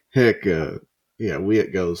 Heck, yeah,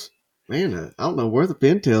 Whitt goes, man, I don't know where the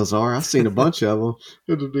pintails are. I've seen a bunch of them.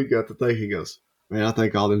 And he got to think, he goes, man, I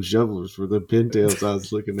think all them shovelers were the pintails I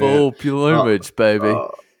was looking Full at. plumage, baby.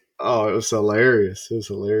 It was hilarious. It was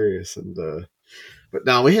hilarious. And, but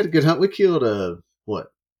no, we had a good hunt. We killed,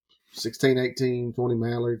 16, 18, 20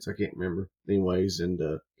 mallards. I can't remember. Anyways, and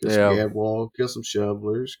killed some gadwall, killed some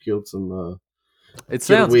shovelers, killed some. It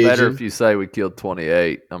sounds better if you say we killed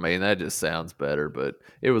 28. That just sounds better, but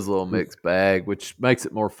it was a little mixed bag, which makes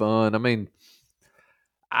it more fun.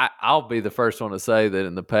 I'll be the first one to say that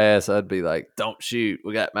in the past I'd be like, don't shoot,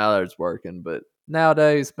 we got mallards working. But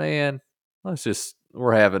nowadays, man,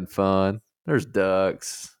 we're having fun. There's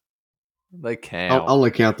ducks. They count.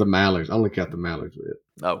 Only count the mallards. With.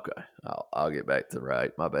 Okay. I'll get back to the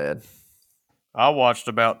right. My bad. I watched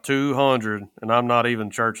about 200, and I'm not even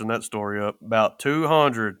churching that story up, about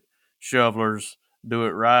 200 shovelers do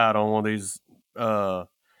it right on one of these. I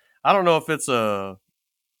don't know if it's a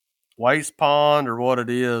waste pond or what it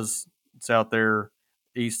is. It's out there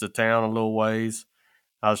east of town a little ways.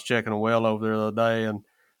 I was checking a well over there the other day, and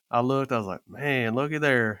I looked. I was like, man, looky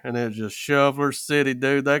there. And it was just Shoveler City,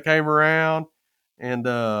 dude. They came around, and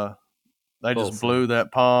they just blew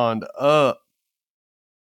that pond up.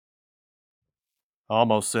 I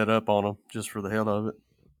almost set up on them just for the hell of it.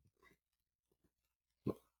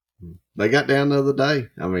 They got down the other day.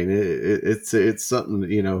 It's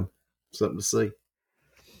something, something to see.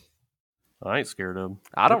 I ain't scared of them.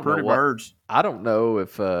 I don't They're pretty birds. I don't know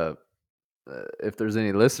if there's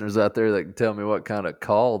any listeners out there that can tell me what kind of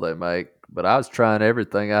call they make, but I was trying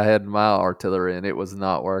everything I had in my artillery and it was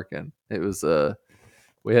not working. It was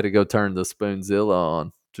we had to go turn the Spoonzilla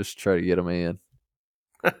on just to try to get them in.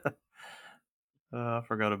 I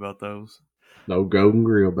forgot about those. No golden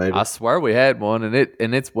grill, baby. I swear we had one, and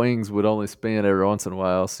its wings would only spin every once in a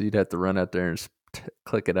while, so you'd have to run out there and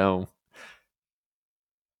click it on.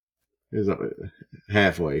 It was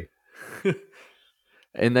halfway.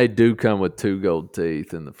 And they do come with 2 gold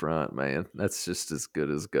teeth in the front, man. That's just as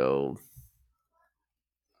good as gold.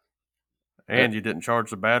 And you didn't charge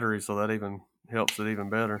the battery, so that even helps it even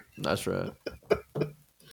better. That's right.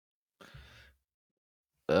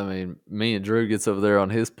 Me and Drew gets over there on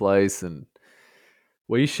his place, and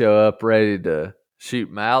we show up ready to shoot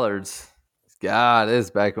mallards. God, this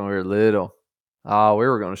is back when we were little. Oh, we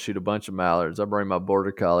were going to shoot a bunch of mallards. I bring my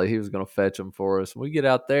border collie. He was going to fetch them for us. We get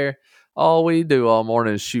out there. All we do all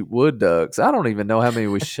morning is shoot wood ducks. I don't even know how many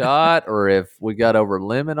we shot or if we got over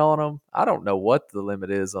limit on them. I don't know what the limit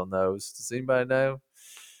is on those. Does anybody know?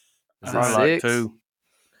 Is it 6? Like 2.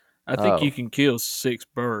 I think you can kill 6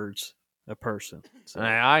 birds a person. So.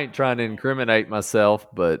 I ain't trying to incriminate myself,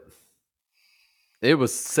 but it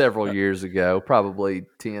was several years ago, probably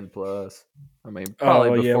 10 plus.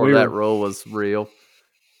 Probably before that rule was real.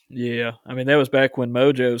 Yeah. that was back when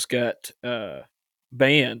Mojos got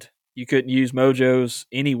banned. You couldn't use Mojos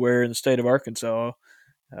anywhere in the state of Arkansas.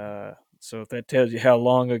 So if that tells you how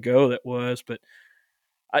long ago that was. But,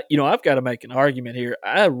 I've got to make an argument here.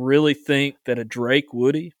 I really think that a Drake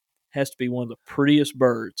Woody has to be one of the prettiest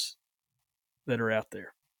birds that are out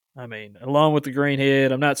there. Along with the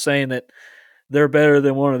greenhead, I'm not saying that they're better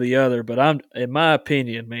than one or the other, but in my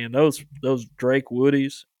opinion, man, those Drake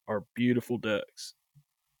Woodies are beautiful ducks.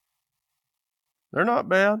 They're not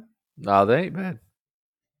bad. No, they ain't bad.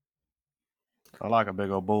 I like a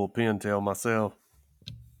big old bull pintail myself.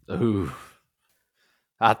 Ooh.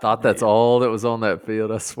 I thought that's Yeah. all that was on that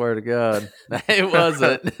field. I swear to God. It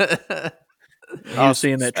wasn't. He was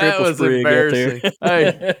seeing that That triple was sprig out there. embarrassing.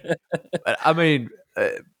 Hey, I mean,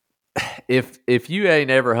 if you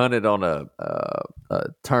ain't ever hunted on a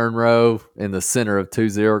turn row in the center of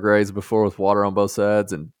 2 grades before with water on both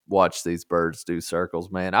sides and watch these birds do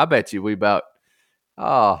circles, man, I bet you we about.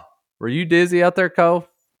 Oh, were you dizzy out there, Cole?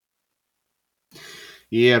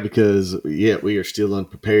 Yeah, because we are still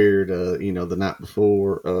unprepared. The night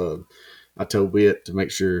before, I told Whitt to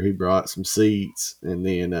make sure he brought some seats, and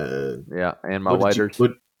then Yeah, and my what did you? waiters.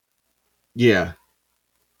 What? Yeah,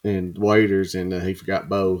 and waiters, and he forgot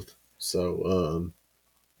both. So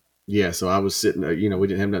yeah, so I was sitting. We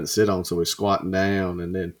didn't have nothing to sit on, so we're squatting down,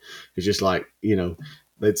 and then it's just like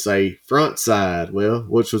they'd say front side. Well,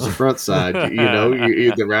 which was the front side?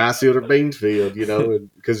 The rice field or bean field.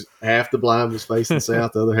 Because half the blind was facing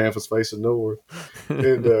south, the other half was facing north,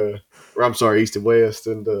 and or I'm sorry, east and west.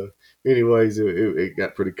 And anyways, it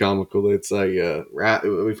got pretty comical. They'd say right.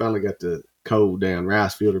 We finally got the code down,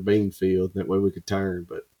 rice field or bean field. That way we could turn,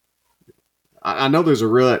 but. I know there's a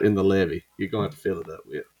rut in the levee. You're gonna have to fill it up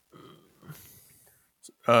with.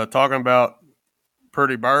 Talking about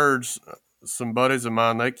pretty birds, some buddies of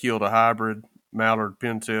mine, they killed a hybrid mallard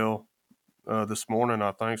pintail this morning,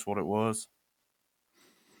 I think is what it was.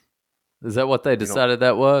 Is that what they decided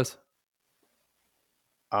that was?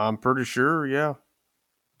 I'm pretty sure, yeah.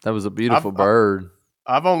 That was a beautiful bird.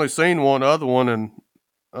 I've only seen one other one, and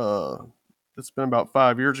it's been about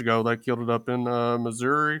 5 years ago. They killed it up in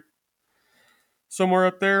Missouri, somewhere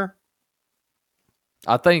up there.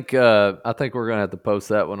 I think we're gonna have to post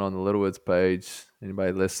that one on the Littlewoods page.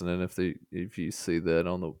 Anybody listening, if you see that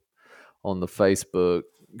on the Facebook,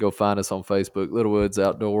 go find us on Facebook, Littlewoods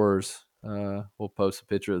Outdoors. We'll post a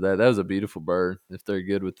picture of that. That was a beautiful bird. If they're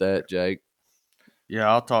good with that, Jake. Yeah,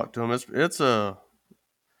 I'll talk to him. It's a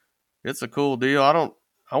cool deal.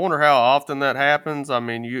 I wonder how often that happens. I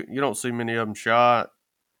mean, you don't see many of them shot,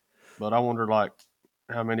 but I wonder like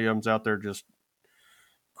how many of them's out there just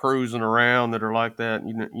cruising around that are like that.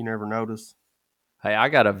 You never notice. Hey, I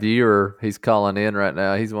got a viewer. He's calling in right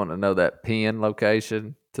now. He's wanting to know that pin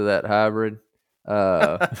location to that hybrid. You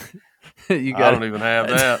got. I don't even have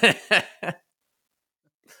that.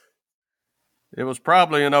 It was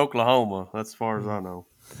probably in Oklahoma. That's as far as I know.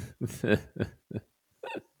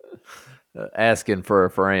 Asking for a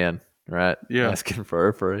friend, right? Yeah. Asking for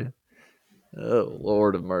a friend. Oh,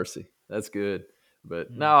 Lord of mercy. That's good.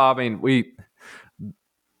 But no, I mean,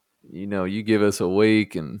 you give us a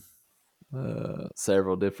week and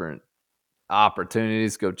several different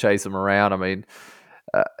opportunities, go chase them around. I mean,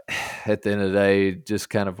 at the end of the day, just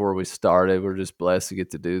kind of where we started, we're just blessed to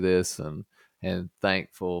get to do this and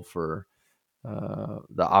thankful for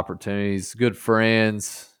the opportunities, good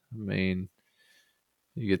friends. I mean,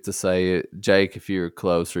 you get to say it. Jake, if you were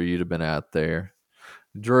closer, you'd have been out there.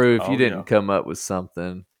 Drew, if you didn't come up with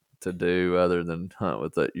something to do other than hunt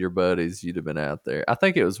with your buddies, you'd have been out there. I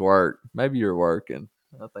think it was work. Maybe you were working.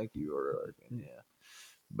 I think you were working, yeah.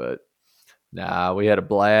 But nah, we had a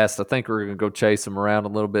blast. I think we're going to go chase them around a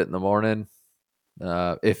little bit in the morning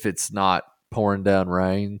if it's not pouring down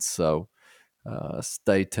rain. So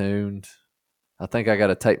stay tuned. I think I got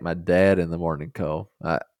to take my dad in the morning, Cole.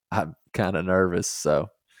 I'm kind of nervous, so.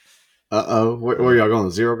 Where y'all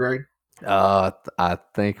going? 0 grade? I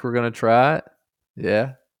think we're gonna try it.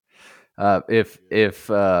 Yeah. If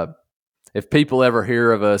people ever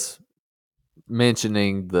hear of us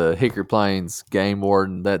mentioning the Hickory Plains game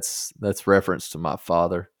warden, that's reference to my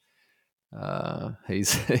father.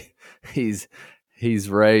 He's he's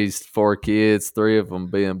raised 4 kids, 3 of them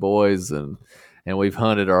being boys, and we've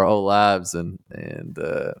hunted our whole lives, and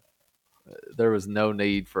there was no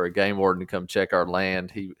need for a game warden to come check our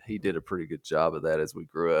land. He did a pretty good job of that as we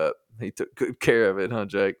grew up. He took good care of it, huh,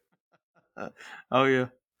 Jake? Oh yeah.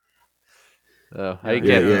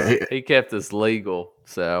 He kept us legal.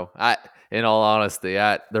 So in all honesty,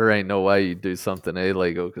 there ain't no way you'd do something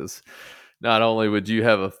illegal, because not only would you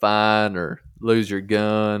have a fine or lose your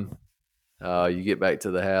gun, you get back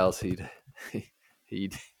to the house, he'd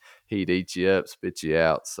eat you up, spit you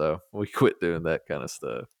out. So we quit doing that kind of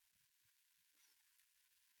stuff.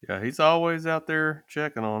 Yeah, he's always out there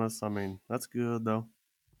checking on us. I mean, that's good though.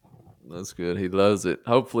 That's good. He loves it.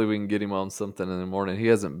 Hopefully we can get him on something in the morning. He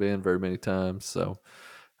hasn't been very many times. So,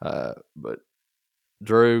 but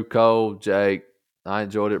Drew, Cole, Jake, I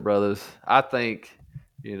enjoyed it, brothers. I think,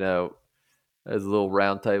 as a little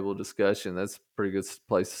roundtable discussion, that's a pretty good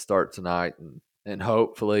place to start tonight. And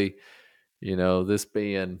hopefully, this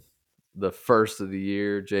being the first of the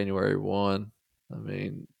year, January 1, I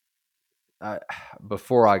mean,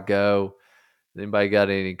 before I go, anybody got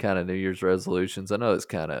any kind of New Year's resolutions? I know it's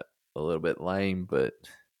kind of a little bit lame, but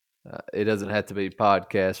it doesn't have to be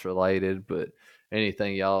podcast related. But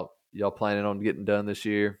anything y'all planning on getting done this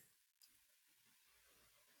year?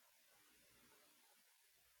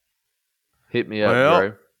 Hit me up, Well,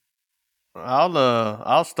 Drew.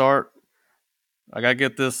 I'll start. I gotta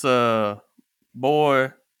get this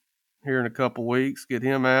boy here in a couple weeks, get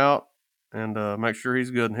him out, and make sure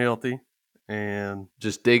he's good and healthy. And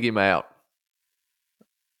Just dig him out.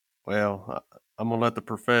 well, I'm gonna let the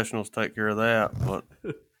professionals take care of that.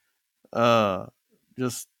 But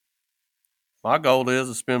just my goal is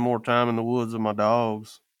to spend more time in the woods with my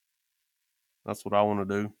dogs. That's what I want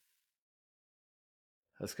to do.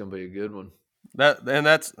 That's gonna be a good one.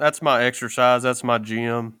 That's my exercise. That's my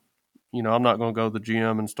gym. I'm not gonna go to the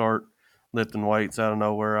gym and start lifting weights out of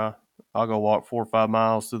nowhere. I'll go walk 4 or 5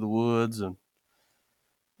 miles through the woods, and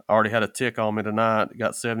I already had a tick on me tonight. It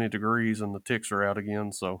got 70 degrees, and the ticks are out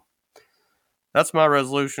again. So that's my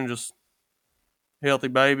resolution: just healthy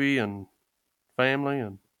baby and family,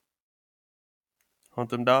 and hunt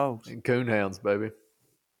them dogs. And coonhounds, baby.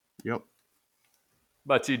 Yep.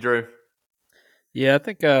 About you, Drew? Yeah, I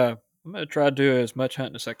think I'm going to try to do as much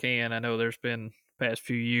hunting as I can. I know there's been past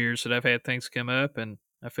few years that I've had things come up, and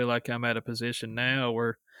I feel like I'm at a position now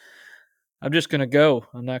where I'm just going to go.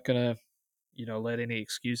 I'm not going to, let any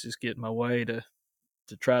excuses get in my way to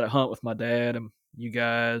try to hunt with my dad and you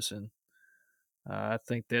guys. And I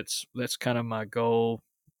think that's kind of my goal.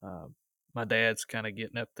 My dad's kind of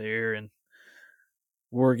getting up there, and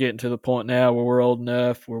we're getting to the point now where we're old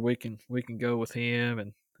enough where we can go with him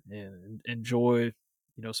and enjoy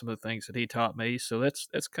some of the things that he taught me. So that's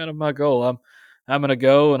kind of my goal. I'm gonna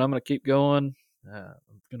go, and I'm gonna keep going. I'm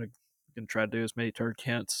gonna try to do as many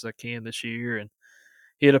turkey hunts as I can this year and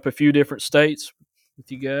hit up a few different states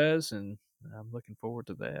with you guys, and I'm looking forward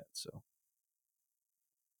to that. So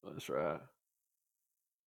That's right.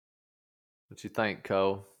 What you think,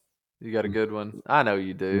 Cole? You got a good one? I know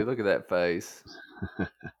you do. Look at that face.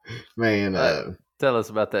 Man, Tell us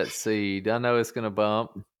about that seed. I know it's gonna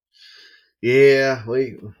bump. yeah,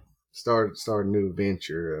 we started a new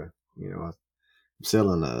venture. I'm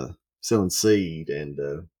selling seed,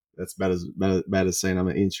 and that's about as saying I'm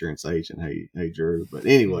an insurance agent. Hey, Drew. But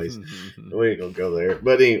anyways, we ain't gonna go there.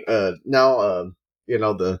 But no,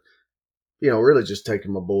 really just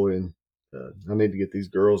taking my boy, and I need to get these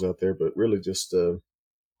girls out there, but really just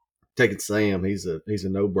taking Sam. He's a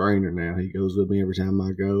no brainer now. He goes with me every time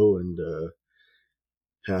I go, and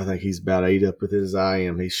I think he's about ate up with it as I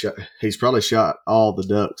am. He's probably shot all the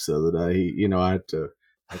ducks the other day. I had to,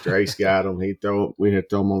 after Ace got him, we had to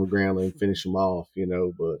throw him on the ground and finish him off.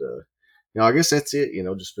 But I guess that's it.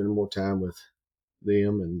 Just spending more time with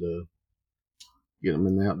them and get them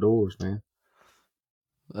in the outdoors, man.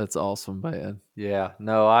 That's awesome, man. Yeah.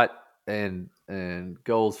 No, and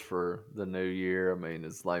goals for the new year. I mean,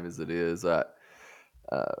 as lame as it is, uh,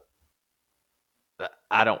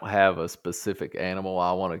 I don't have a specific animal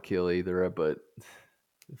I want to kill either. But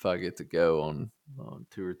if I get to go on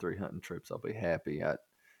 2 or 3 hunting trips, I'll be happy.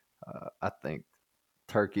 I think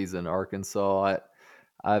turkeys in Arkansas.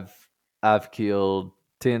 I've killed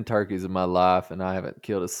 10 turkeys in my life, and I haven't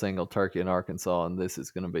killed a single turkey in Arkansas. And this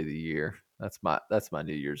is going to be the year. That's my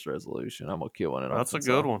New Year's resolution. I'm gonna kill one in That's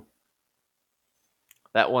Arkansas. a good one.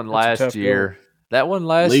 That one That's a last tough year. goal. That one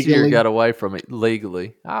last year Legally? got away from it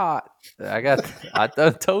legally. I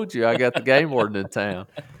told you I got the game warden in town.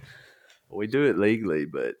 We do it legally,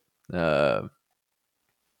 but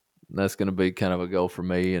that's going to be kind of a goal for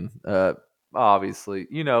me. And obviously,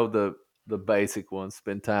 the basic ones: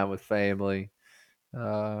 spend time with family,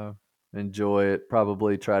 enjoy it.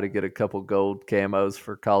 Probably try to get a couple gold camos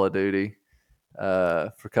for Call of Duty,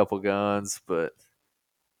 for a couple guns. But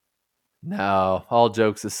no, all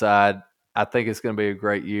jokes aside, I think it's going to be a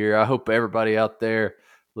great year. I hope everybody out there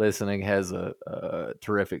listening has a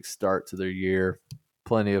terrific start to their year.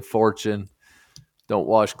 Plenty of fortune. Don't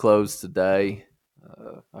wash clothes today.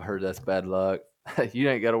 I heard that's bad luck. You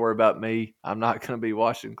ain't got to worry about me. I'm not going to be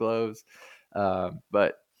washing clothes.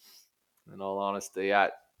 But in all honesty,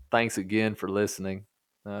 thanks again for listening.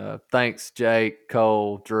 Thanks, Jake,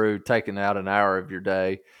 Cole, Drew, taking out an hour of your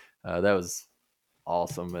day. That was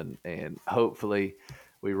awesome, and hopefully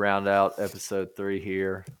we round out episode 3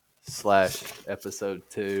 here / episode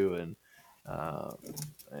 2,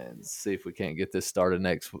 and see if we can't get this started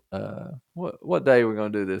next. What day we're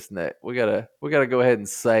gonna do this next? We gotta go ahead and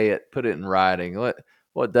say it, put it in writing.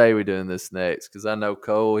 What day we doing this next? Because I know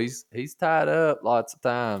Cole, he's tied up lots of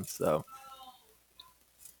times. So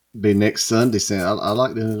Be next Sunday. I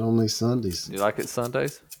like doing it on these Sundays. you like it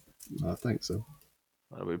Sundays? I think so.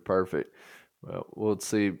 That'll be perfect. Well, we'll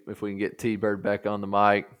see if we can get T-Bird back on the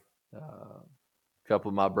mic. A couple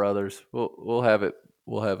of my brothers. We'll have it.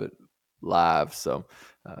 We'll have it live. So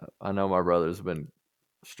I know my brothers have been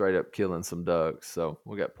straight up killing some ducks. So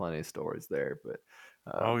we got plenty of stories there. But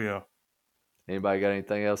Oh yeah. anybody got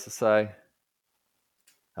anything else to say?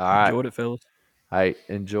 All right. Enjoyed it, fellas. I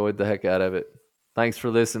enjoyed the heck out of it. Thanks for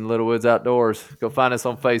listening, Little Woods Outdoors. Go find us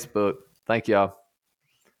on Facebook. Thank y'all.